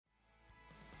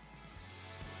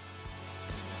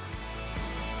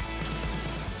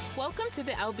Welcome to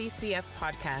the LBCF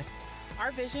podcast.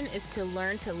 Our vision is to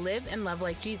learn to live and love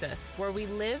like Jesus, where we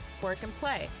live, work, and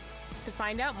play. To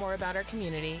find out more about our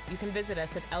community, you can visit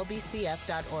us at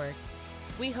lbcf.org.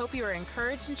 We hope you are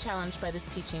encouraged and challenged by this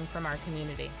teaching from our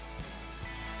community.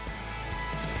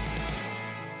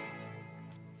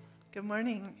 Good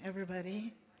morning,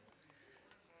 everybody.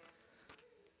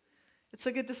 It's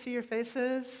so good to see your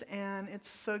faces, and it's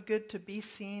so good to be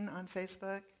seen on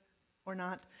Facebook, or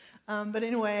not. But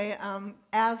anyway,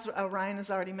 as Ryan has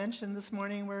already mentioned this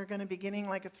morning, we're going to be beginning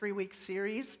like a 3-week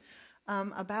series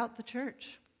about the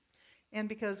church. And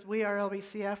because we are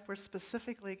LBCF, we're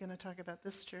specifically going to talk about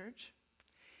this church.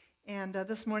 And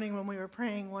this morning when we were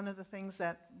praying, one of the things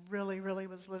that really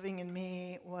was living in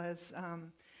me was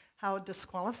how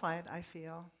disqualified I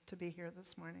feel to be here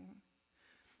this morning.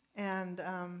 And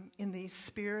in the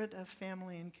spirit of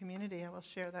family and community, I will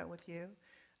share that with you.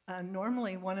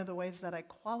 Normally, one of the ways that I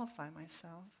qualify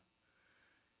myself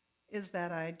is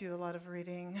that I do a lot of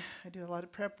reading, I do a lot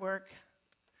of prep work,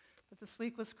 but this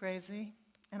week was crazy,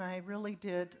 and I really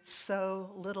did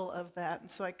so little of that. And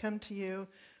so I come to you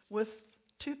with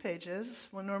 2 pages,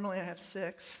 when normally I have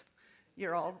 6.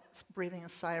 You're all breathing a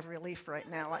sigh of relief right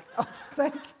now, like, oh,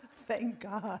 thank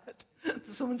God.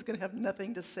 Someone's going to have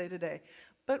nothing to say today.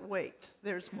 But wait,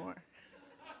 there's more.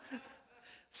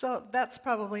 So that's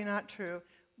probably not true.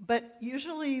 But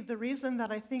usually the reason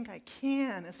that I think I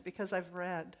can is because I've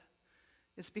read,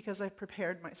 is because I've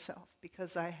prepared myself,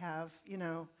 because I have,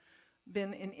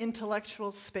 been in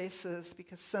intellectual spaces,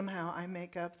 because somehow I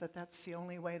make up that that's the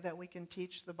only way that we can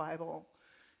teach the Bible,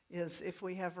 is if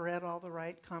we have read all the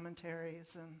right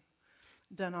commentaries and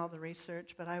done all the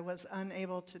research, but I was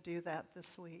unable to do that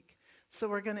this week. So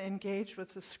we're going to engage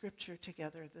with the scripture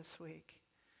together this week.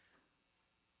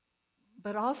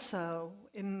 But also,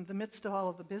 in the midst of all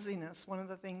of the busyness, one of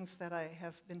the things that I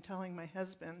have been telling my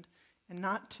husband, and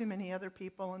not too many other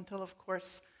people until, of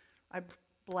course, I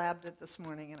blabbed it this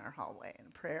morning in our hallway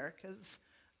in prayer, was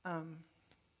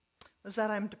that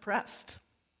I'm depressed.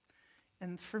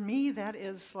 And for me, that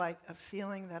is like a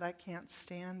feeling that I can't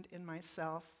stand in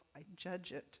myself. I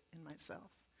judge it in myself.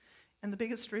 And the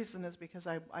biggest reason is because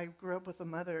I grew up with a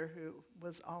mother who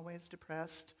was always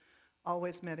depressed,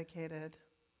 always medicated,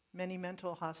 many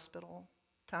mental hospital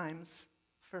times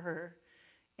for her.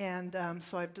 And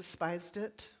so I've despised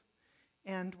it.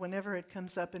 And whenever it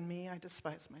comes up in me, I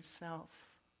despise myself.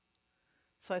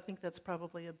 So I think that's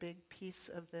probably a big piece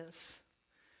of this.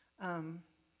 And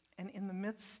in the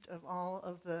midst of all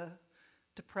of the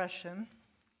depression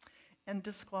and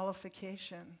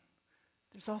disqualification,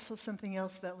 there's also something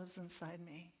else that lives inside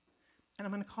me. And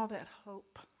I'm going to call that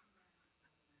hope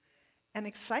and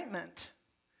excitement.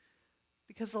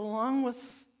 Because along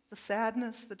with the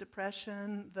sadness, the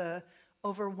depression, the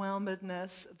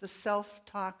overwhelmedness, the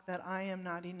self-talk that I am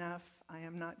not enough, I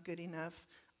am not good enough,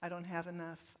 I don't have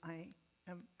enough, I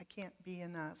can't be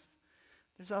enough,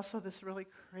 there's also this really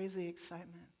crazy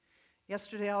excitement.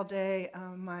 Yesterday all day,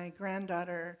 my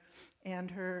granddaughter and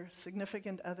her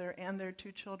significant other and their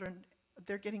 2 children,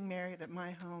 they're getting married at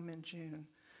my home in June.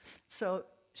 So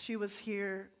she was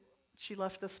here. She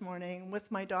left this morning with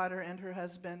my daughter and her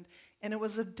husband, and it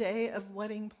was a day of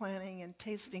wedding planning and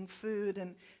tasting food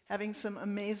and having some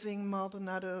amazing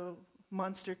Maldonado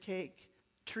monster cake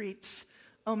treats.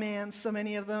 Oh man, so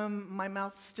many of them. My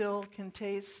mouth still can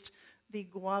taste the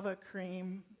guava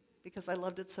cream because I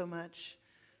loved it so much.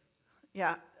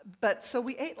 Yeah, but so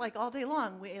we ate like all day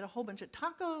long. We ate a whole bunch of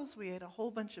tacos. We ate a whole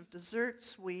bunch of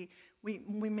desserts. We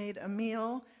made a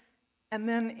meal. And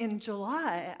then in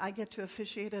July, I get to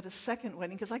officiate at a second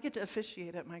wedding, because I get to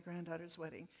officiate at my granddaughter's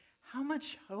wedding. How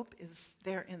much hope is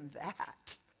there in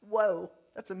that? Whoa,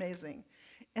 that's amazing.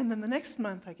 And then the next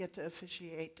month, I get to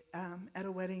officiate at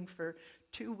a wedding for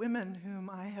 2 women whom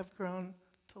I have grown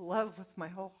to love with my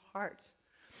whole heart.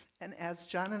 And as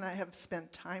John and I have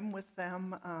spent time with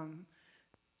them,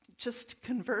 just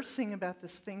conversing about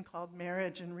this thing called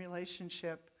marriage and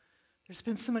relationship, there's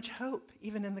been so much hope,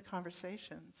 even in the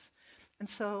conversations. And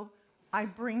so I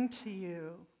bring to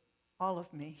you all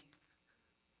of me.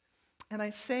 And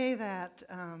I say that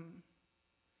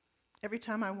every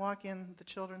time I walk in the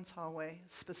children's hallway,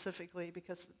 specifically,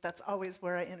 because that's always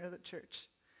where I enter the church,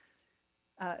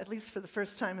 at least for the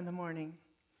first time in the morning,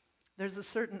 there's a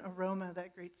certain aroma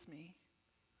that greets me.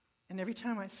 And every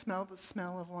time I smell the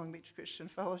smell of Long Beach Christian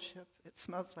Fellowship, it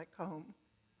smells like home.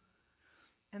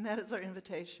 And that is our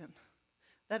invitation.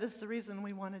 That is the reason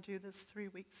we want to do this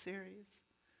 3-week series,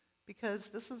 because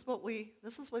this is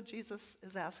what Jesus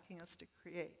is asking us to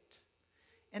create.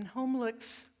 And home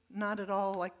looks not at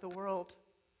all like the world.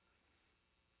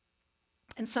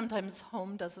 And sometimes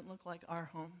home doesn't look like our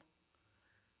home.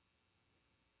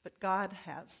 but God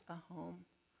has a home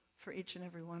for each and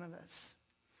every one of us.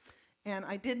 And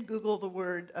I did Google the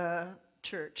word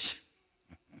church.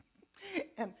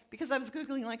 And because I was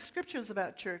Googling like scriptures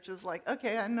about church, it was like,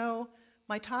 okay, I know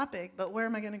my topic, but where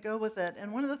am I going to go with it?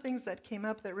 And one of the things that came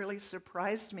up that really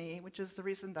surprised me, which is the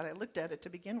reason that I looked at it to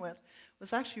begin with,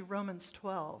 was actually Romans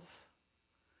 12.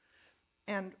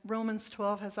 And Romans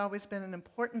 12 has always been an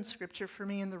important scripture for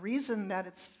me, and the reason that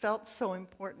it's felt so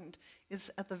important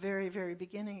is at the very, very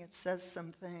beginning it says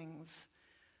some things.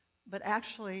 But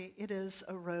actually, it is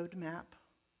a roadmap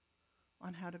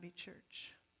on how to be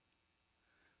church.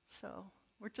 So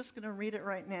we're just going to read it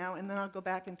right now, and then I'll go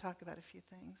back and talk about a few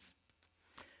things.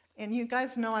 And you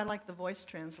guys know I like the Voice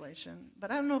translation,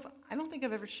 but I don't think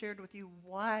I've ever shared with you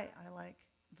why I like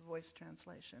the Voice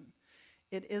translation.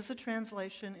 It is a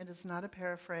translation. It is not a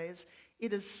paraphrase.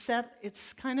 It is set,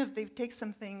 it's kind of, they take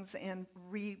some things and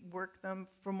rework them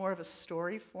for more of a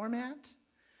story format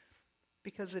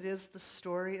because it is the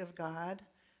story of God.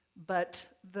 But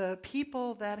the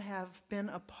people that have been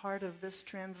a part of this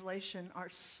translation are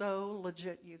so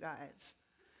legit, you guys.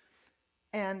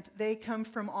 And they come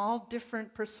from all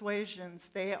different persuasions.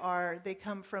 They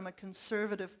come from a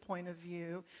conservative point of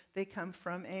view. They come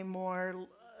from a more,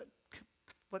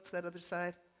 what's that other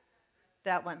side?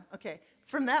 That one, okay.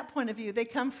 From that point of view, they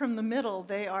come from the middle.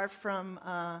 They are from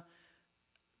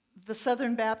the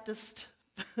Southern Baptist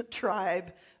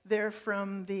tribe. They're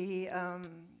from the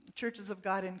Churches of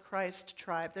God in Christ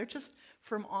tribe. They're just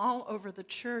from all over the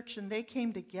church, and they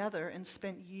came together and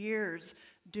spent years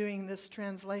doing this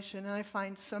translation. And I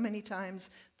find so many times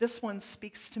this one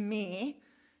speaks to me,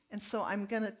 and so I'm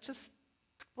going to just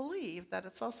believe that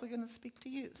it's also going to speak to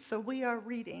you. So we are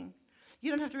reading.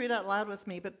 You don't have to read out loud with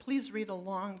me, but please read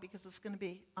along because it's going to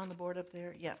be on the board up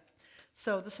there. Yeah.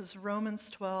 So this is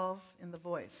Romans 12 in the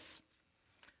Voice.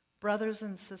 Brothers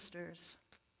and sisters,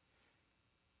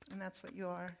 and that's what you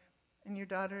are, and your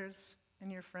daughters,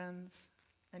 and your friends,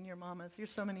 and your mamas. You're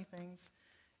so many things,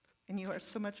 and you are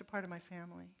so much a part of my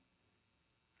family.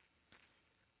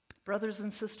 Brothers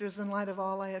and sisters, in light of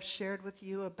all I have shared with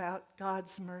you about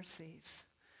God's mercies,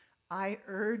 I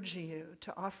urge you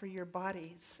to offer your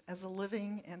bodies as a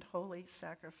living and holy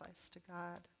sacrifice to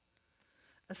God,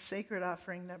 a sacred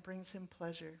offering that brings him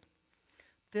pleasure.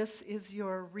 This is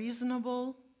your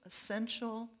reasonable,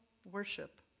 essential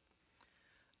worship.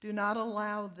 Do not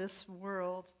allow this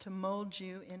world to mold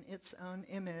you in its own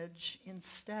image.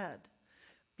 Instead,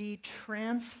 be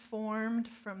transformed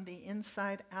from the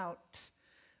inside out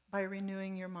by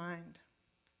renewing your mind.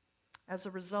 As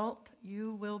a result,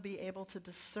 you will be able to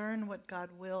discern what God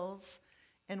wills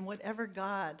and whatever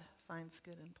God finds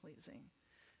good and pleasing.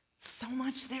 So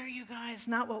much there, you guys.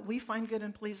 Not what we find good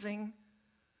and pleasing,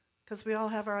 because we all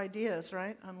have our ideas,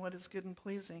 right, on what is good and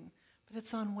pleasing. But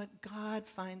it's on what God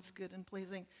finds good and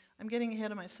pleasing. I'm getting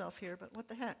ahead of myself here, but what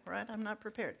the heck, right? I'm not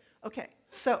prepared. Okay,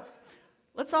 so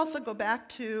let's also go back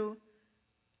to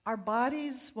our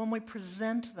bodies when we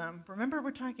present them. Remember,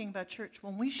 we're talking about church.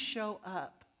 When we show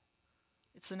up,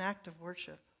 it's an act of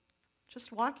worship.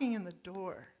 Just walking in the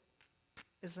door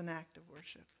is an act of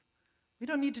worship. We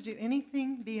don't need to do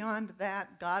anything beyond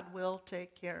that. God will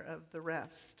take care of the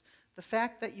rest. The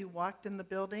fact that you walked in the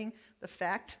building, the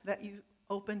fact that you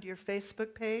opened your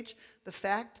Facebook page, the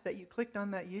fact that you clicked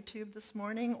on that YouTube this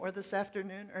morning or this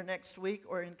afternoon or next week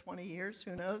or in 20 years,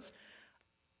 who knows?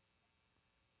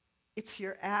 It's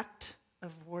your act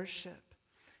of worship.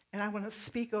 And I want to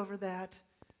speak over that.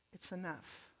 It's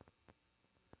enough.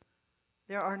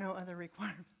 There are no other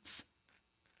requirements.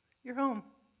 You're home.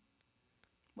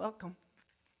 Welcome.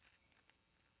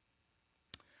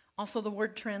 Also, the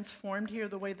word transformed here,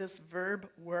 the way this verb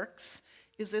works,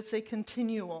 is it's a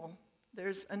continual.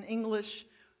 There's an English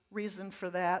reason for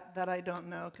that I don't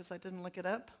know because I didn't look it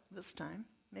up this time.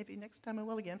 Maybe next time I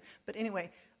will again. But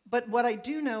anyway, but what I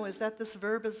do know is that this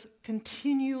verb is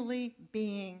continually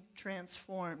being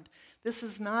transformed. This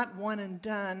is not one and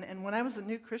done. And when I was a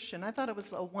new Christian, I thought it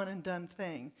was a one and done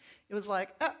thing. It was like,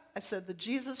 I said the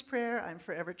Jesus prayer, I'm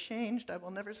forever changed. I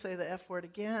will never say the F word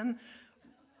again.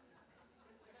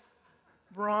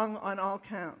 Wrong on all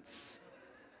counts.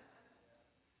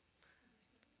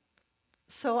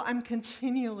 So I'm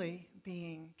continually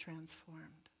being transformed.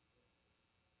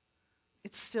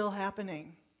 It's still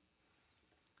happening.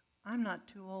 I'm not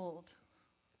too old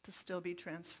to still be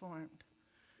transformed.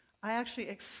 I actually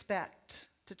expect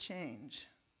to change.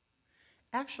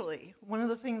 Actually, one of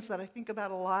the things that I think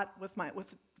about a lot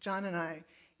with John and I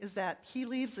is that he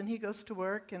leaves and he goes to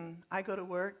work and I go to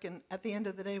work, and at the end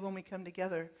of the day when we come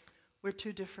together, we're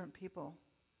two different people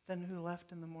than who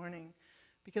left in the morning.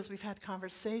 Because we've had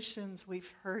conversations,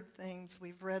 we've heard things,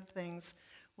 we've read things,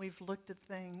 We've looked at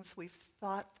things, we've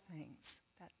thought things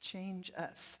that change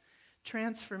us.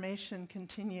 Transformation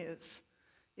continues.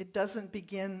 It doesn't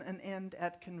begin and end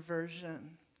at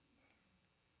conversion.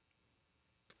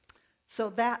 So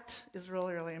that is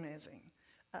really, really amazing.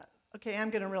 Okay, I'm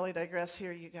going to really digress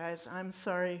here, you guys. I'm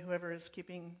sorry, whoever is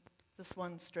keeping this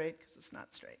one straight, because it's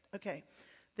not straight. Okay,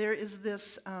 there is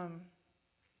this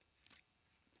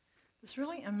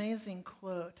really amazing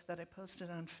quote that I posted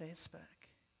on Facebook.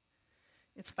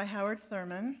 It's by Howard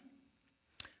Thurman,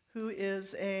 who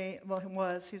is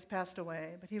he's passed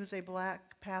away, but he was a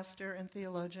black pastor and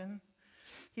theologian.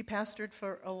 He pastored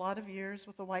for a lot of years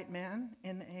with a white man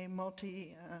in a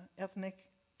multi-ethnic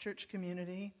church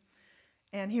community.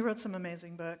 And he wrote some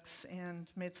amazing books and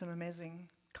made some amazing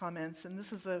comments. And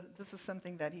this is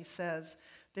something that he says: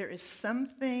 there is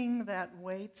something that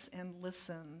waits and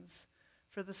listens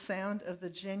for the sound of the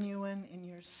genuine in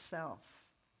yourself.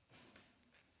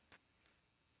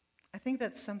 I think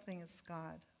that something is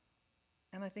God.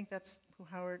 And I think that's who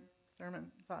Howard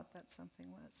Thurman thought that something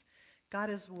was. God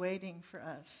is waiting for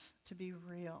us to be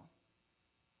real.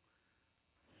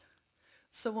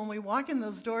 So when we walk in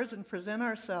those doors and present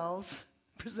ourselves,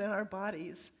 present our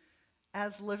bodies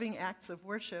as living acts of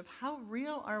worship, how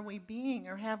real are we being?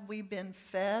 Or have we been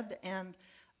fed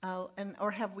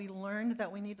or have we learned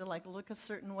that we need to look a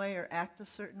certain way or act a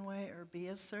certain way or be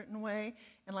a certain way?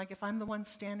 And if I'm the one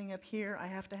standing up here, I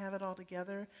have to have it all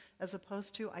together, as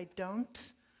opposed to I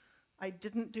don't. I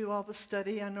didn't do all the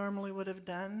study I normally would have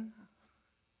done.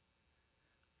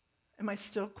 Am I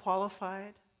still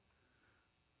qualified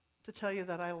to tell you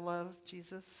that I love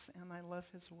Jesus and I love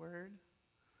his word?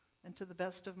 And to the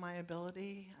best of my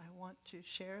ability, I want to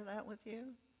share that with you.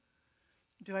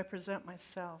 Do I present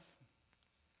myself?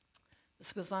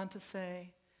 This goes on to say,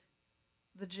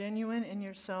 the genuine in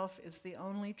yourself is the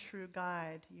only true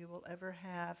guide you will ever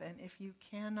have, and if you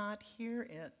cannot hear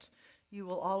it, you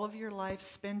will all of your life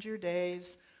spend your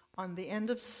days on the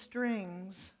end of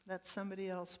strings that somebody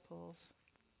else pulls.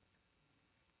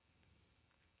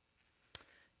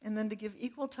 And then to give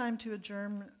equal time to a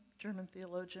German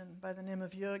theologian by the name of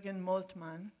Jürgen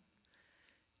Moltmann,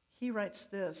 he wrote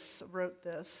this: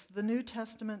 the New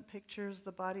Testament pictures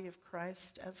the body of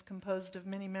Christ as composed of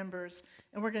many members,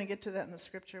 and we're going to get to that in the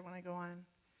scripture when I go on.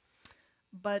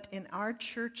 But in our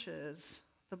churches,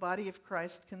 the body of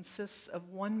Christ consists of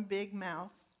one big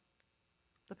mouth,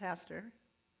 the pastor,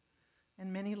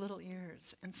 and many little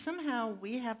ears. And somehow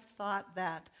we have thought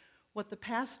that what the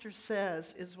pastor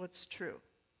says is what's true.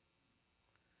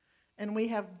 And we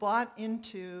have bought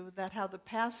into that how the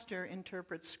pastor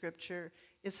interprets Scripture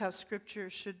is how Scripture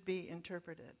should be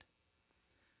interpreted.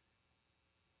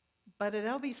 But at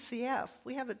LBCF,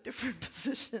 we have a different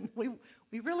position.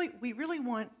 We really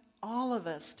want all of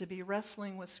us to be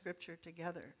wrestling with Scripture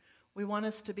together. We want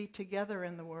us to be together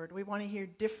in the Word. We want to hear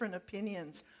different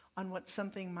opinions on what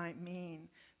something might mean,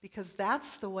 because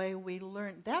that's the way we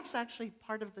learn. That's actually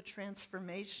part of the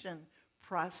transformation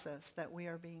process that we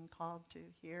are being called to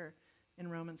here in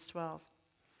Romans 12.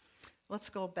 Let's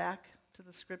go back to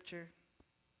the scripture.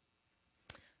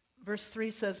 Verse 3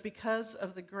 says, because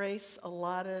of the grace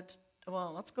allotted,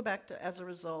 let's go back to as a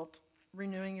result,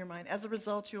 renewing your mind. As a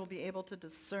result, you will be able to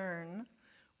discern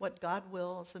what God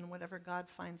wills and whatever God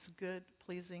finds good,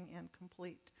 pleasing, and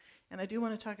complete. And I do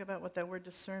want to talk about what that word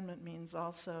discernment means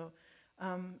also.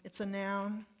 It's a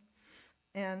noun,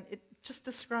 and it just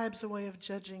describes a way of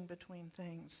judging between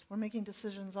things. We're making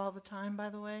decisions all the time, by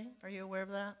the way. Are you aware of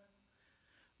that?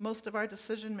 Most of our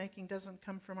decision-making doesn't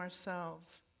come from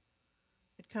ourselves.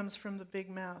 It comes from the big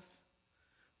mouth.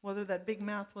 Whether that big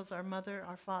mouth was our mother,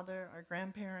 our father, our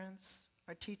grandparents,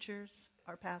 our teachers,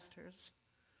 our pastors,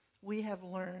 we have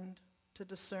learned to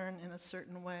discern in a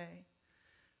certain way.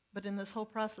 But in this whole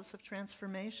process of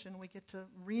transformation, we get to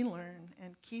relearn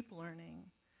and keep learning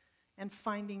and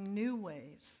finding new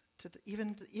ways to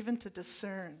even to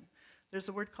discern. There's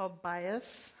a word called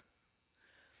bias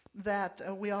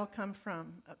that we all come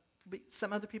from.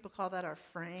 Some other people call that our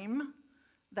frame,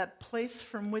 that place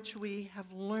from which we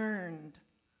have learned.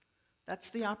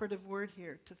 That's the operative word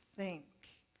here, to think.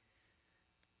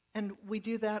 And we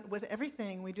do that with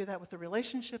everything. We do that with the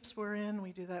relationships we're in.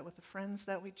 We do that with the friends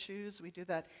that we choose. We do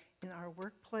that in our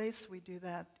workplace. We do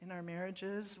that in our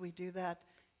marriages. We do that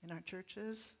in our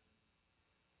churches.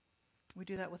 We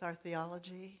do that with our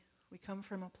theology. We come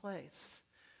from a place.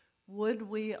 Would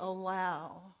we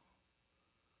allow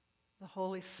the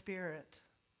Holy Spirit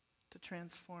to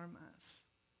transform us?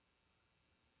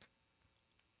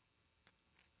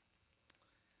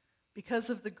 Because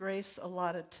of the grace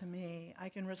allotted to me, I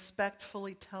can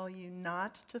respectfully tell you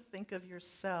not to think of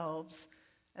yourselves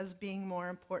as being more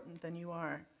important than you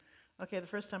are. Okay, the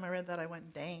first time I read that, I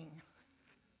went, dang.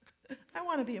 I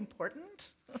want to be important.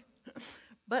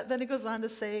 But then it goes on to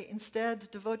say, instead,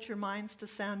 devote your minds to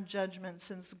sound judgment,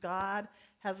 since God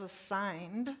has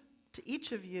assigned to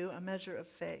each of you a measure of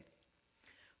faith.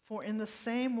 For in the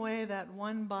same way that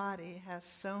one body has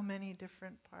so many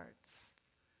different parts,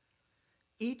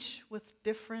 each with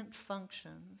different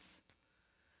functions,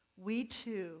 we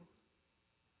too,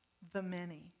 the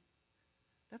many.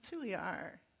 That's who we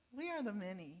are. We are the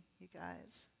many, you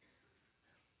guys.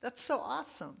 That's so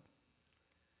awesome.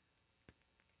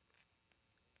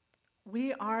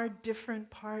 We are different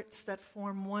parts that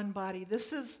form one body.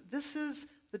 This is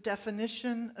the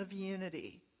definition of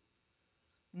unity.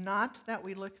 Not that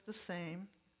we look the same,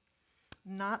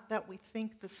 not that we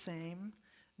think the same,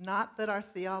 not that our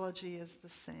theology is the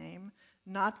same,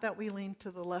 not that we lean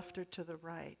to the left or to the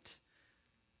right.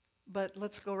 But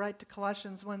let's go right to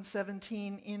Colossians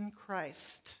 1:17, in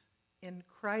Christ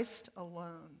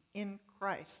alone, in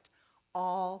Christ,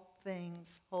 all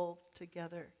things hold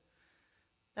together.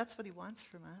 That's what he wants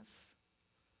from us.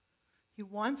 He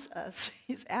wants us,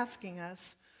 he's asking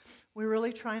us. We're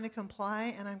really trying to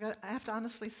comply, and I have to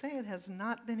honestly say it has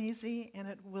not been easy, and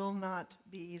it will not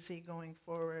be easy going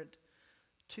forward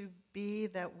to be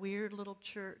that weird little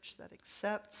church that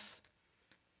accepts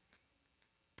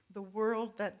the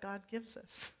world that God gives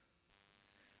us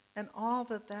and all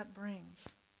that that brings.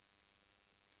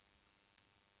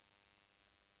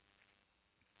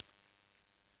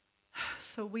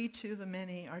 So we too, the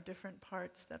many, are different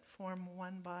parts that form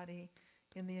one body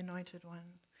in the Anointed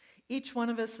One. Each one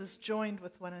of us is joined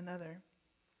with one another.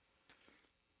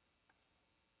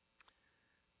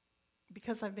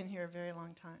 Because I've been here a very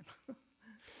long time,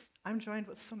 I'm joined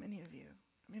with so many of you.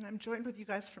 I mean, I'm joined with you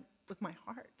guys with my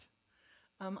heart.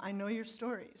 I know your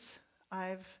stories.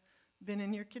 I've been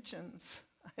in your kitchens.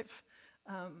 I've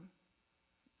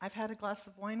had a glass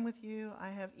of wine with you.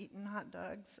 I have eaten hot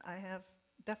dogs. I have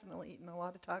definitely eaten a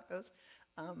lot of tacos.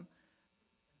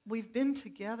 We've been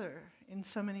together in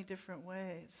so many different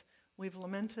ways. We've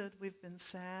lamented, we've been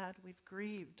sad, we've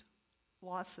grieved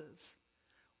losses.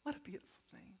 What a beautiful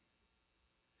thing.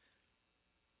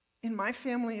 In my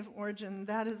family of origin,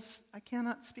 I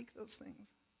cannot speak those things.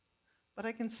 But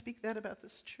I can speak that about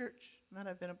this church that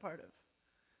I've been a part of.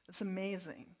 It's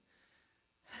amazing.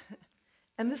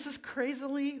 And this is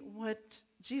crazily what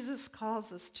Jesus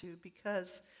calls us to,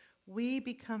 because we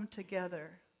become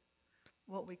together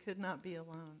what we could not be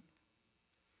alone.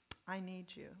 I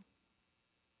need you.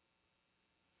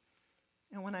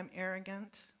 And when I'm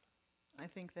arrogant, I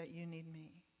think that you need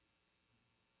me.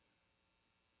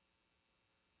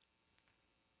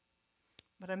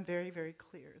 But I'm very, very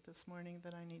clear this morning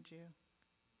that I need you.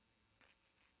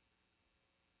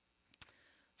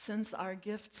 Since our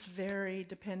gifts vary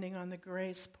depending on the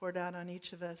grace poured out on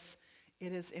each of us,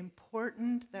 it is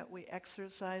important that we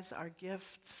exercise our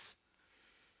gifts,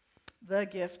 the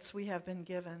gifts we have been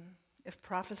given. If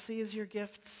prophecy is your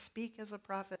gift, speak as a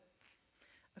prophet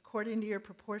according to your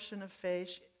proportion of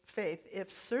faith.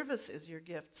 If service is your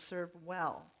gift, serve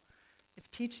well. If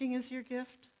teaching is your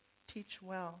gift, teach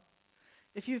well.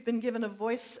 If you've been given a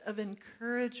voice of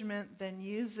encouragement, then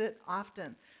use it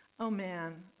often. Oh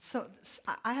man, so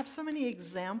I have so many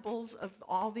examples of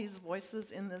all these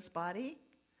voices in this body.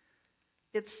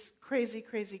 It's crazy,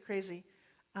 crazy, crazy.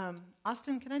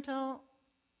 Austin, can I tell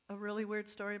a really weird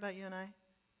story about you and I?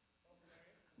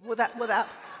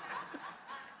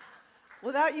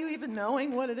 Without you even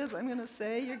knowing what it is I'm going to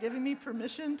say, you're giving me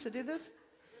permission to do this?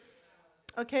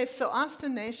 Okay, so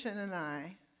Austin Nation and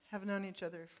I have known each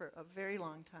other for a very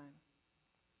long time.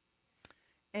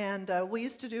 And we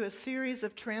used to do a series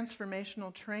of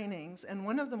transformational trainings, and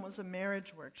one of them was a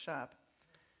marriage workshop.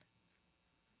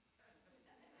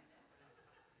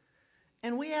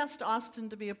 And we asked Austin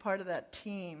to be a part of that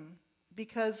team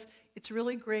because it's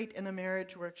really great in a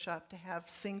marriage workshop to have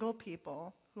single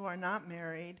people who are not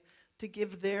married to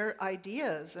give their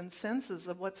ideas and senses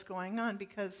of what's going on,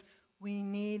 because we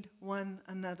need one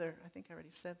another. I think I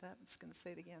already said that. I'm just going to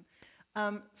say it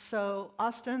again. So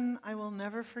Austin, I will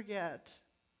never forget.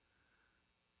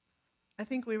 I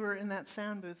think we were in that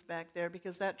sound booth back there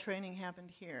because that training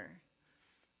happened here.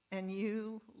 And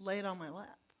you laid on my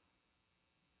lap.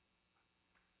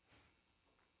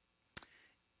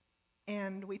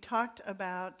 And we talked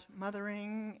about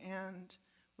mothering, and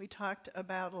we talked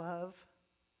about love.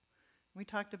 We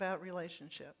talked about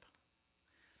relationship.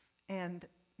 And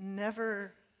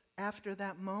never after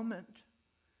that moment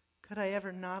could I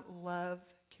ever not love,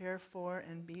 care for,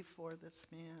 and be for this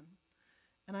man.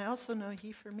 And I also know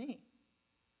he for me.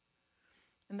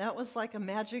 And that was like a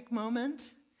magic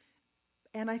moment.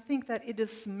 And I think that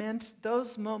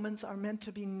those moments are meant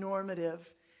to be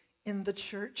normative in the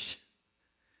church,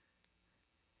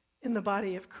 in the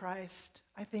body of Christ.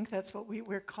 I think that's what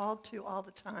we're called to all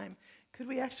the time. Could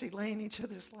we actually lay in each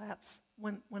other's laps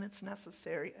when it's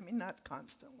necessary? I mean, not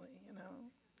constantly,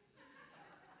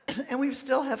 And we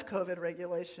still have COVID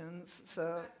regulations,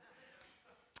 so.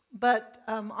 But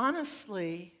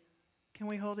honestly, can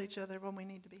we hold each other when we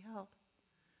need to be held?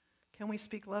 Can we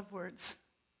speak love words,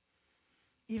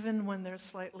 even when they're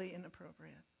slightly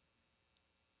inappropriate?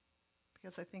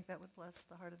 Because I think that would bless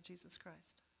the heart of Jesus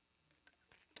Christ.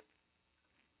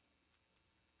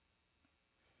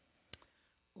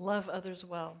 Love others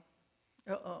well.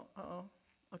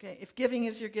 Okay, if giving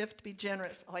is your gift, be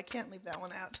generous. Oh, I can't leave that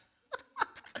one out.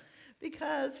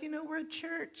 Because, we're a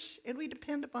church, and we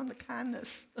depend upon the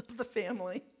kindness of the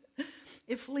family.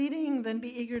 If leading, then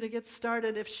be eager to get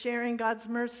started. If sharing God's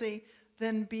mercy,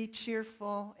 then be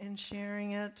cheerful in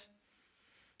sharing it.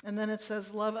 And then it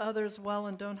says, love others well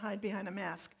and don't hide behind a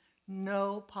mask.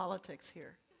 No politics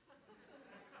here.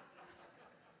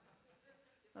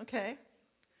 Okay?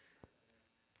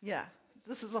 Yeah,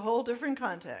 this is a whole different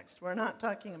context. We're not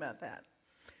talking about that.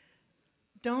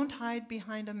 Don't hide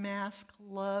behind a mask.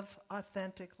 Love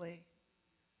authentically.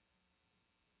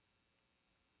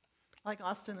 Like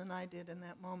Austin and I did in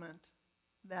that moment.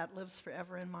 That lives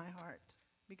forever in my heart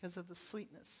because of the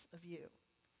sweetness of you.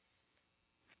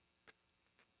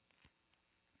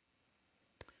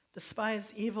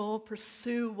 Despise evil.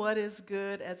 Pursue what is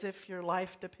good as if your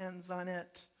life depends on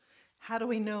it. How do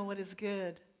we know what is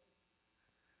good?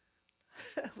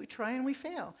 We try and we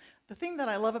fail. The thing that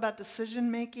I love about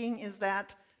decision making is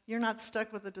that you're not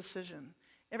stuck with a decision.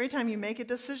 Every time you make a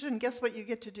decision, guess what you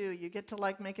get to do? You get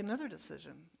to make another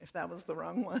decision if that was the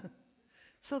wrong one.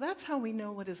 So that's how we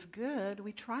know what is good.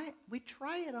 We try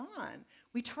it on.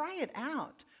 We try it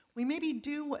out. We maybe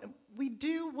do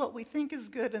what we think is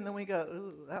good, and then we go,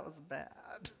 ooh, that was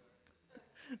bad.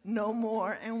 No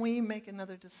more, and we make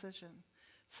another decision.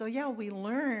 So yeah, we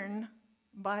learn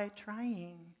by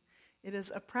trying. It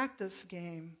is a practice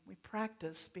game. We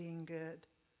practice being good.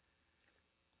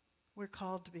 We're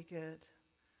called to be good.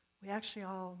 We actually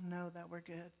all know that we're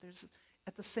good.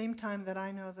 At the same time that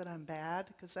I know that I'm bad,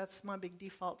 because that's my big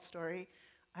default story,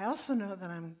 I also know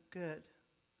that I'm good.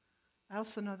 I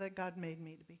also know that God made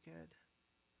me to be good.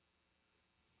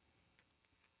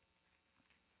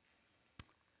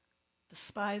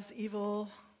 Despise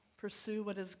evil. Pursue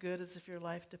what is good as if your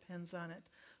life depends on it.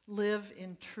 Live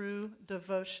in true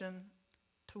devotion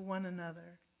to one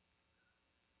another.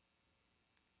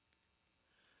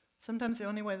 Sometimes the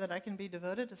only way that I can be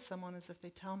devoted to someone is if they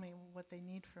tell me what they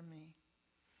need from me.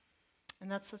 And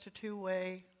that's such a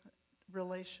two-way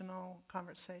relational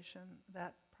conversation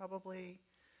that probably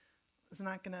is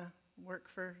not going to work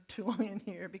for too long in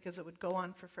here because it would go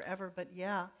on for forever. But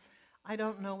yeah, I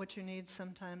don't know what you need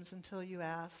sometimes until you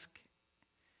ask.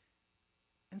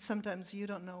 And sometimes you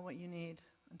don't know what you need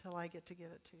until I get to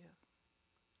give it to you.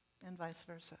 And vice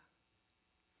versa.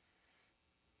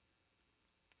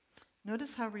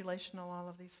 Notice how relational all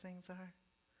of these things are.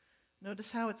 Notice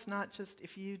how it's not just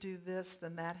if you do this,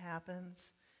 then that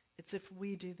happens. It's if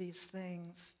we do these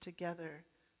things together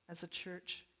as a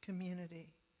church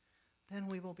community, then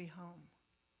we will be home.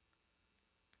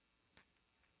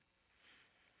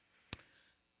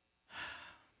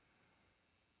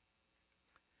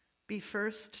 Be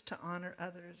first to honor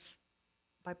others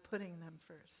by putting them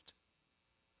first.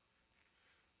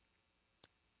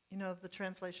 The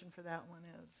translation for that one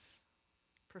is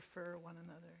prefer one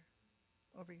another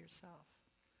over yourself.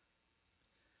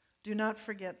 Do not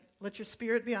forget, let your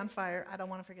spirit be on fire. I don't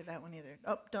want to forget that one either.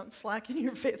 Don't slacken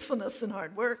your faithfulness and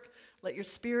hard work. Let your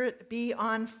spirit be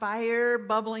on fire,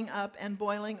 bubbling up and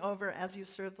boiling over as you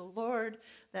serve the Lord.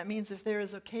 That means if there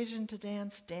is occasion to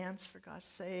dance, dance for God's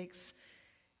sakes.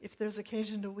 If there's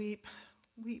occasion to weep,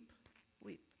 weep,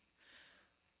 weep.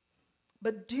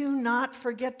 But do not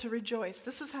forget to rejoice.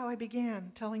 This is how I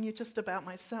began, telling you just about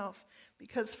myself,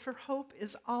 because for hope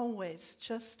is always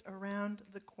just around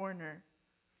the corner.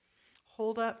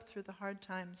 Hold up through the hard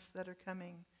times that are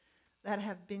coming, that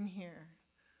have been here.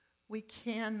 We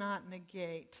cannot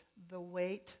negate the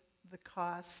weight, the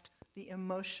cost, the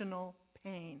emotional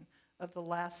pain of the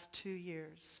last 2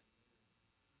 years.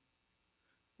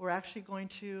 We're actually going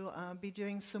to be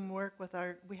doing some work with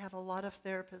we have a lot of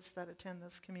therapists that attend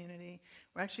this community.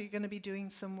 We're actually going to be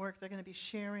doing some work. They're going to be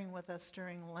sharing with us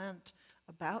during Lent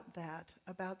about that,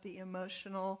 about the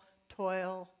emotional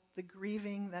toil, the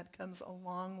grieving that comes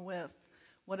along with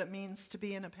what it means to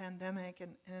be in a pandemic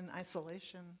and in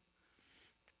isolation.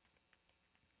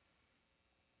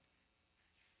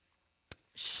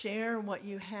 Share what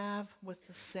you have with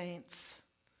the saints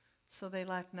so they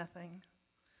lack nothing.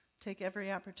 Take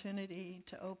every opportunity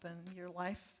to open your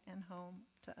life and home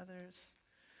to others.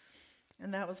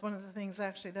 And that was one of the things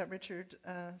actually that Richard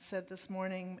said this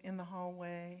morning in the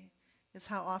hallway, is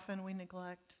how often we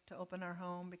neglect to open our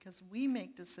home because we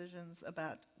make decisions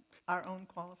about our own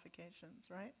qualifications,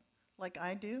 right? Like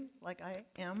I do, like I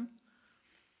am.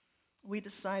 We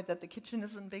decide that the kitchen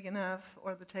isn't big enough,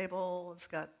 or the table has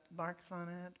got marks on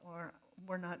it, or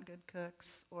we're not good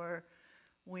cooks, or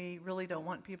we really don't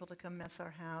want people to come mess our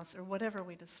house, or whatever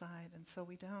we decide, and so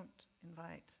we don't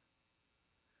invite.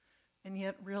 And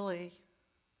yet, really,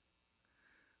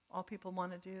 all people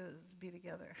want to do is be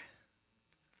together.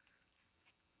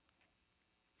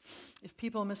 If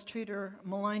people mistreat or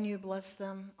malign you, bless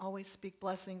them. Always speak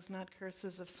blessings, not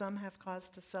curses. If some have cause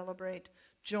to celebrate,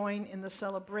 join in the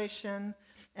celebration.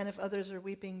 And if others are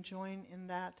weeping, join in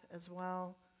that as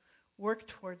well. Work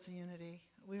towards unity.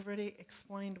 We've already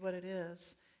explained what it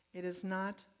is. It is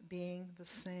not being the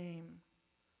same.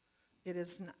 It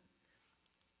is not.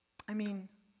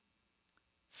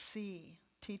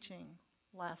 Teaching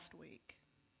last week.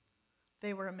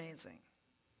 They were amazing.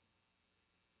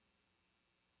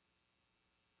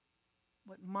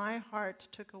 What my heart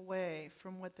took away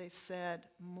from what they said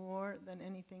more than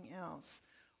anything else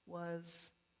was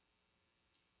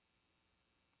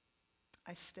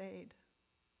I stayed.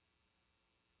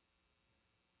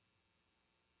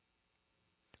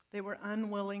 They were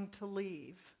unwilling to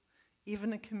leave,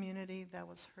 even a community that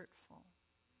was hurtful,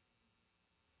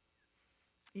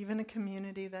 even a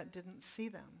community that didn't see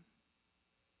them.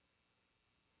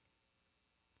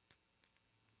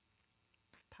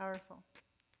 Powerful.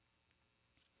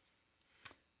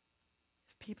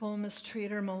 If people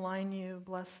mistreat or malign you,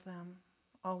 bless them.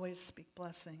 Always speak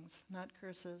blessings, not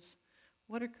curses.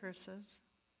 What are curses?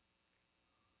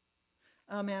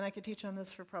 Oh man, I could teach on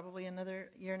this for probably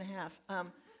another year and a half.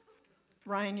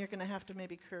 Ryan, you're going to have to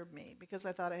maybe curb me because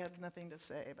I thought I had nothing to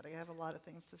say, but I have a lot of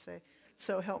things to say.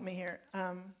 So help me here.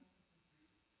 A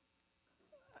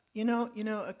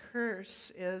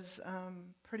curse is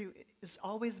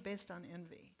always based on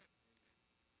envy.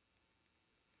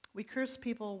 We curse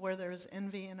people where there is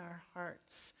envy in our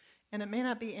hearts. And it may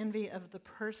not be envy of the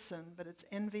person, but it's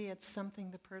envy at something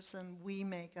the person we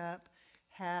make up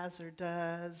has or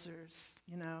does or,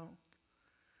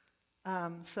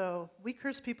 So we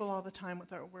curse people all the time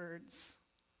with our words.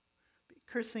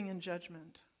 Cursing and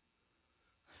judgment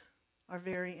are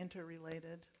very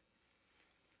interrelated.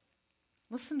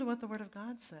 Listen to what the Word of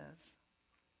God says.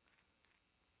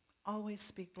 Always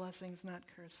speak blessings, not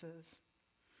curses.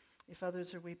 If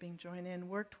others are weeping, join in.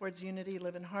 Work towards unity.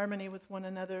 Live in harmony with one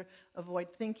another. Avoid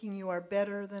thinking you are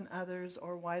better than others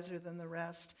or wiser than the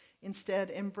rest. Instead,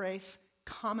 embrace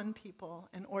common people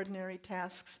and ordinary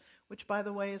tasks, which, by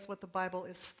the way, is what the Bible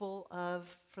is full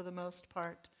of for the most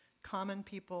part. Common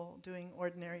people doing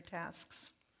ordinary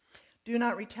tasks. Do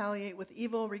not retaliate with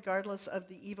evil, regardless of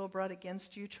the evil brought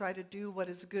against you. Try to do what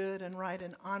is good and right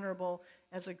and honorable,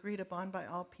 as agreed upon by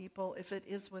all people. If it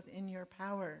is within your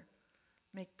power,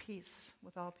 make peace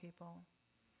with all people.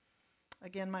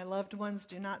 Again, my loved ones,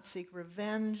 do not seek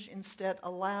revenge. Instead,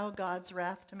 allow God's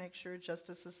wrath to make sure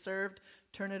justice is served.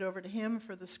 Turn it over to Him,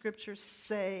 for the Scriptures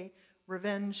say,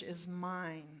 revenge is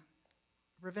mine.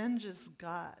 Revenge is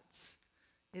God's.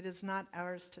 It is not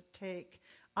ours to take.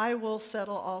 I will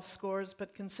settle all scores,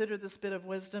 but consider this bit of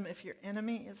wisdom. If your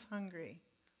enemy is hungry,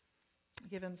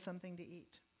 give him something to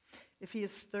eat. If he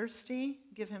is thirsty,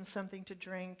 give him something to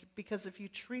drink, because if you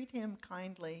treat him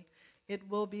kindly, it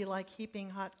will be like heaping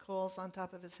hot coals on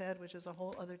top of his head, which is a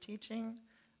whole other teaching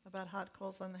about hot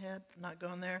coals on the head. I'm not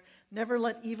going there. Never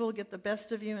let evil get the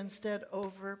best of you. Instead,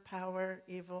 overpower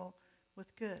evil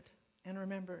with good. And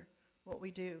remember, what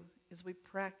we do is we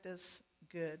practice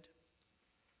good.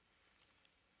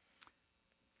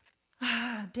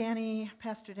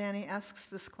 Pastor Danny asks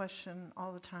this question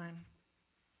all the time.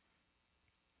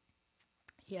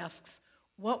 He asks,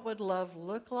 what would love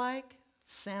look like,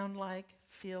 sound like,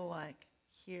 feel like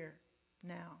here,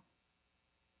 now?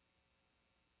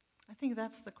 I think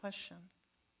that's the question.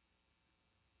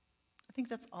 I think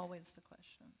that's always the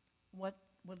question. What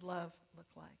would love look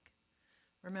like?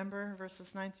 Remember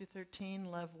verses 9 through 13,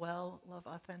 love well, love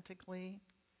authentically.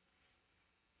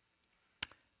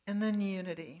 And then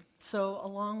unity. So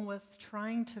along with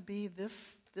trying to be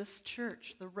this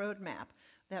church, the roadmap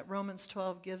that Romans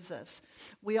 12 gives us,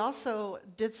 we also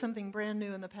did something brand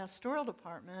new in the pastoral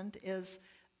department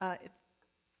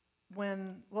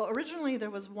originally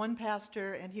there was one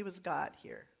pastor and he was God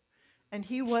here. And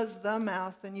he was the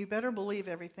mouth, and you better believe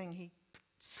everything he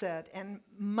said, and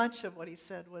much of what he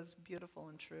said was beautiful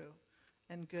and true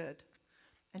and good.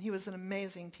 And he was an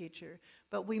amazing teacher.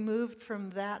 But we moved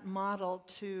from that model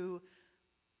to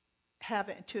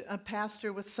a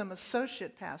pastor with some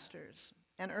associate pastors.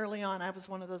 And early on, I was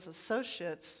one of those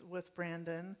associates with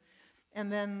Brandon.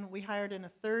 And then we hired in a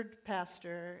third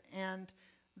pastor, and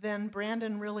then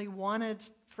Brandon really wanted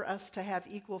for us to have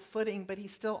equal footing, but he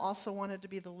still also wanted to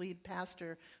be the lead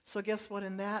pastor. So guess what?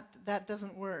 In that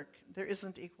doesn't work. There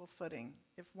isn't equal footing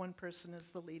if one person is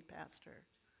the lead pastor.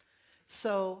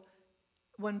 So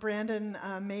when Brandon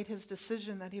made his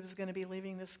decision that he was going to be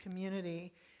leaving this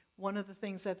community, one of the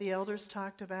things that the elders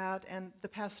talked about and the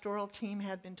pastoral team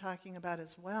had been talking about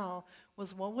as well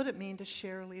was, what would it mean to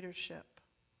share leadership?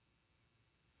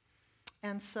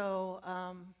 And so,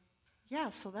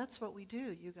 so that's what we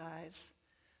do, you guys.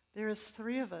 There is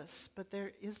 3 of us, but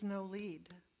there is no lead,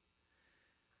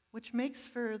 which makes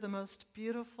for the most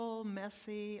beautiful,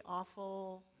 messy,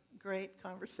 awful, great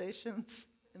conversations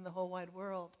in the whole wide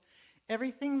world.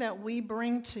 Everything that we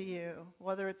bring to you,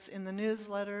 whether it's in the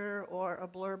newsletter or a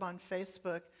blurb on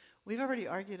Facebook, we've already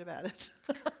argued about it.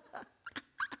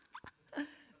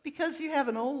 Because you have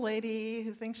an old lady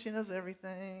who thinks she knows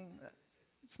everything.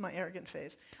 It's my arrogant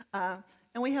face.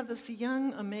 And we have this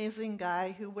young, amazing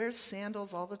guy who wears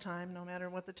sandals all the time, no matter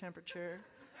what the temperature.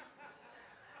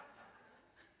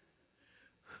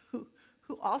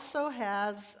 who also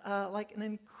has an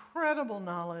incredible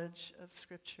knowledge of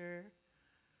Scripture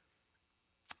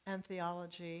and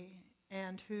theology,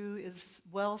 and who is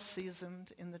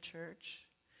well-seasoned in the church,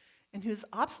 and who's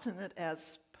obstinate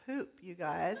as poop, you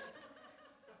guys.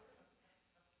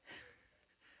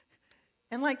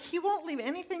 And he won't leave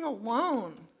anything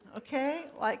alone, okay?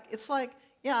 I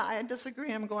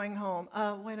disagree, I'm going home.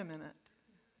 Wait a minute.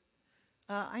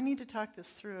 I need to talk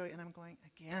this through, and I'm going,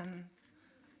 again,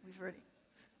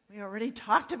 we already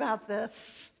talked about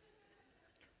this.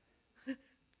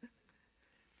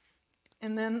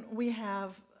 And then we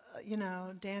have,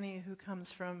 Danny, who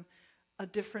comes from a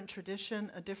different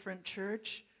tradition, a different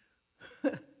church,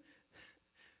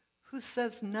 who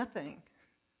says nothing.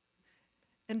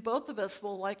 And both of us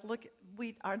will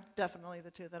we are definitely the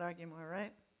two that argue more,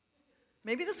 right?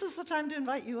 Maybe this is the time to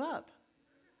invite you up.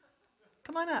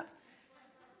 Come on up.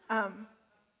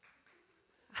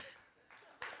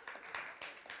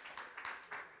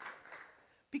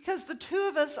 Because the two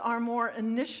of us are more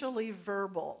initially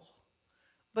verbal,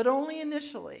 but only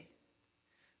initially.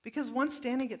 Because once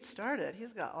Danny gets started,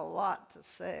 he's got a lot to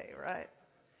say, right?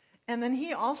 And then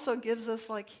he also gives us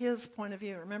his point of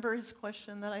view. Remember his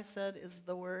question that I said is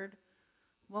the word?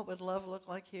 What would love look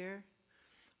like here?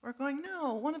 We're going,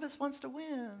 no, one of us wants to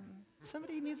win.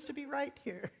 Somebody needs to be right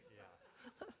here.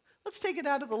 Yeah. Let's take it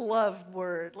out of the love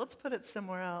word. Let's put it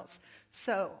somewhere else.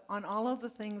 So on all of the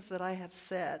things that I have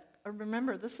said,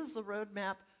 remember, this is a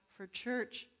roadmap for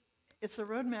church. It's a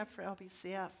roadmap for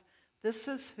LBCF. This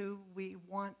is who we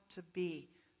want to be.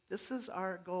 This is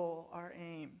our goal, our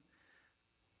aim.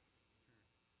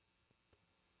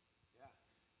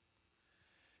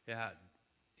 Yeah,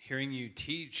 hearing you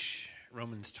teach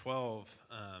Romans 12,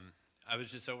 I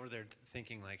was just over there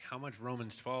thinking how much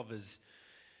Romans 12 is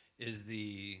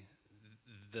the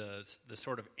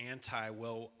sort of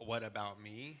what about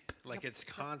me? It's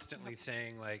constantly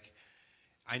saying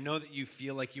I know that you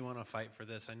feel like you want to fight for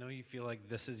this. I know you feel like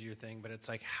this is your thing, but it's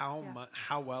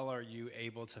how well are you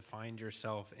able to find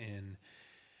yourself in?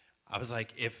 I was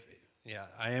like,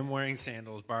 I am wearing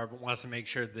sandals. Barb wants to make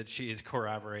sure that she is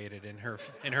corroborated in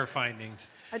her findings.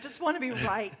 I just want to be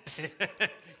right.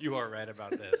 You are right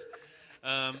about this.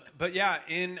 But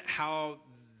in how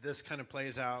this kind of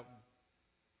plays out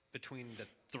between the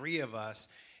 3 of us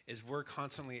is we're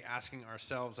constantly asking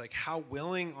ourselves, how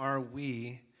willing are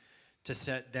we to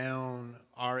set down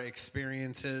our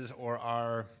experiences or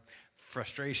our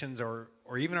frustrations or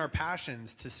even our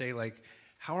passions to say,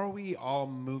 how are we all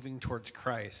moving towards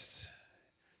Christ?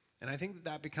 And I think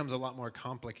that becomes a lot more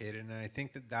complicated, and I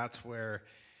think that that's where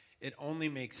it only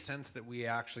makes sense that we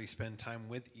actually spend time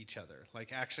with each other.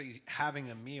 Actually having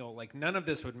a meal, none of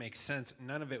this would make sense,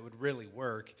 none of it would really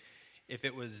work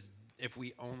if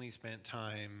we only spent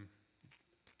time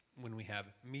when we have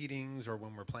meetings or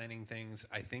when we're planning things.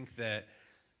 I think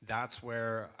that's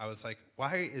where I was like,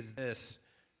 why is this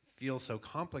feel so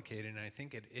complicated? And I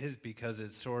think it is because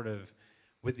it's sort of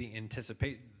with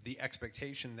the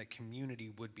expectation that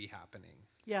community would be happening.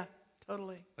 Yeah,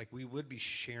 totally. We would be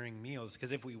sharing meals,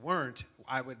 because if we weren't,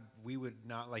 we would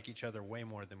not like each other way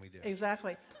more than we do.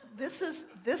 Exactly. This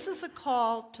is a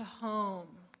call to home.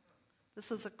 This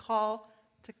is a call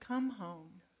to come home.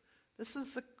 This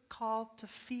is a call to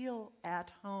feel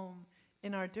at home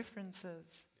in our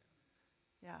differences.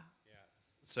 Yeah.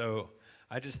 So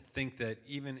I just think that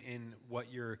even in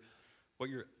what you're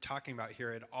talking about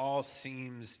here, it all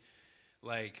seems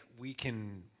like we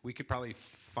could probably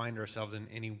find ourselves in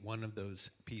any one of those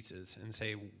pieces and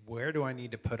say, where do I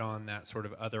need to put on that sort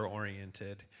of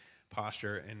other-oriented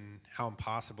posture, and how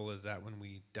impossible is that when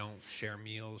we don't share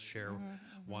meals, share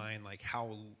wine, like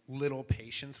how little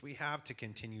patience we have to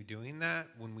continue doing that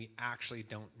when we actually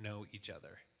don't know each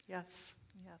other. Yes.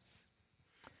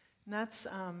 And that's,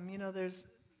 there's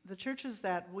the churches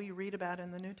that we read about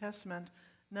in the New Testament,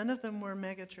 none of them were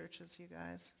mega churches, you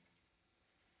guys.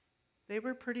 They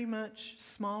were pretty much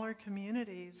smaller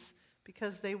communities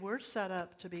because they were set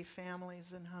up to be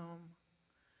families and home.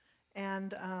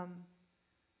 And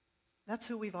that's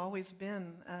who we've always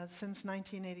been since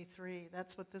 1983.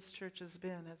 That's what this church has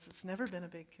been. It's never been a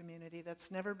big community.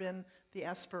 That's never been the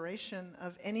aspiration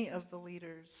of any of the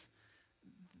leaders.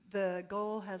 The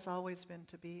goal has always been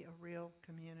to be a real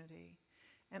community.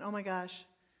 And oh my gosh,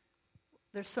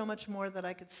 there's so much more that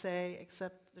I could say,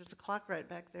 except there's a clock right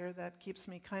back there that keeps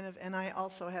me kind of, and I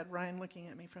also had Ryan looking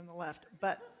at me from the left.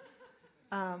 But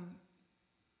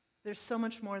there's so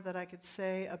much more that I could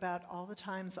say about all the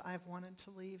times I've wanted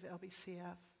to leave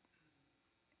LBCF.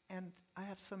 And I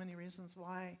have so many reasons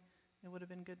why it would have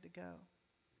been good to go.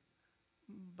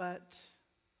 But,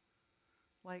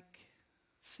 like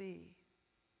C,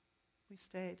 we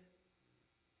stayed.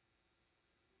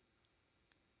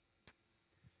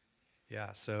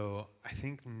 Yeah, so I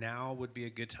think now would be a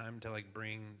good time to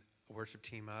bring a worship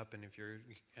team up, and if you're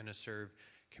going to serve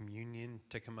communion,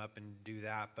 to come up and do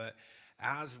that. But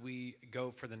as we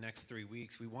go for the next 3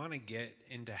 weeks, we want to get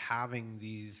into having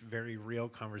these very real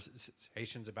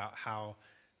conversations about how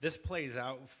this plays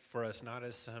out for us, not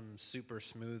as some super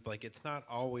smooth, it's not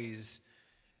always,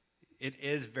 it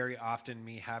is very often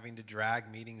me having to drag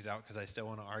meetings out because I still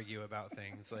want to argue about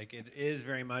things. It is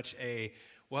very much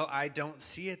I don't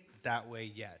see it that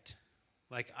way yet.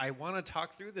 I want to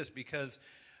talk through this because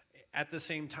at the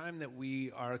same time that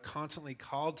we are constantly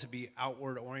called to be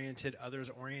outward-oriented,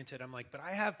 others-oriented, I'm but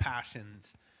I have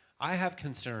passions. I have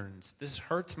concerns. This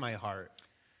hurts my heart.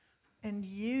 And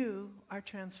you are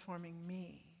transforming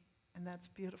me, and that's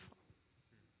beautiful.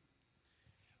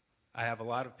 I have a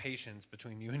lot of patience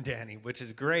between you and Danny, which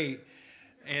is great,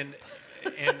 and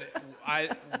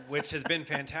which has been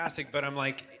fantastic. But I'm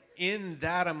in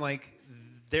that,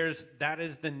 that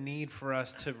is the need for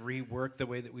us to rework the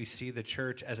way that we see the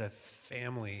church as a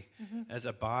family, as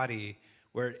a body,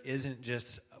 where it isn't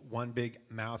just one big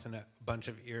mouth and a bunch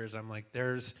of ears. I'm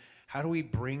how do we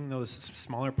bring those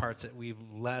smaller parts that we've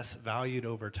less valued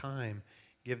over time,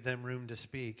 give them room to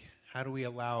speak? How do we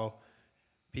allow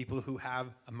people who have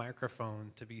a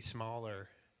microphone to be smaller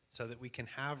so that we can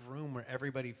have room where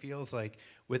everybody feels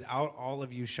without all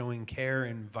of you showing care,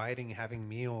 inviting, having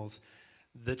meals,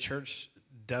 the church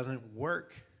doesn't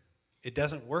work. It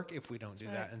doesn't work if we don't do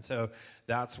that. And so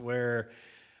that's where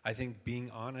I think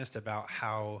being honest about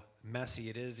how messy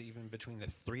it is, even between the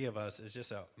three of us, is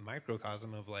just a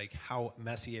microcosm of how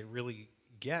messy it really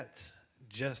gets,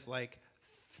 just like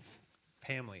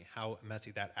family, how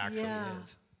messy that actually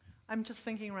is. I'm just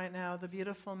thinking right now, the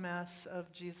beautiful mess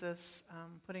of Jesus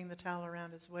putting the towel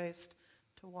around his waist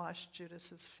to wash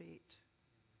Judas's feet,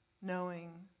 knowing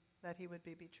that he would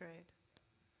be betrayed.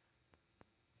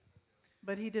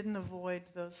 But he didn't avoid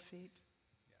those feet.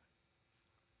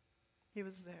 He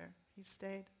was there. He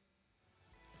stayed.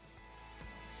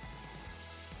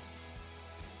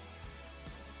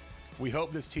 We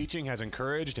hope this teaching has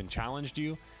encouraged and challenged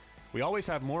you. We always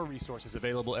have more resources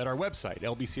available at our website,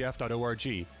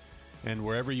 lbcf.org. And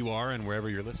wherever you are and wherever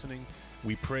you're listening,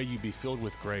 we pray you be filled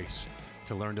with grace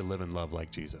to learn to live and love like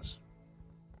Jesus.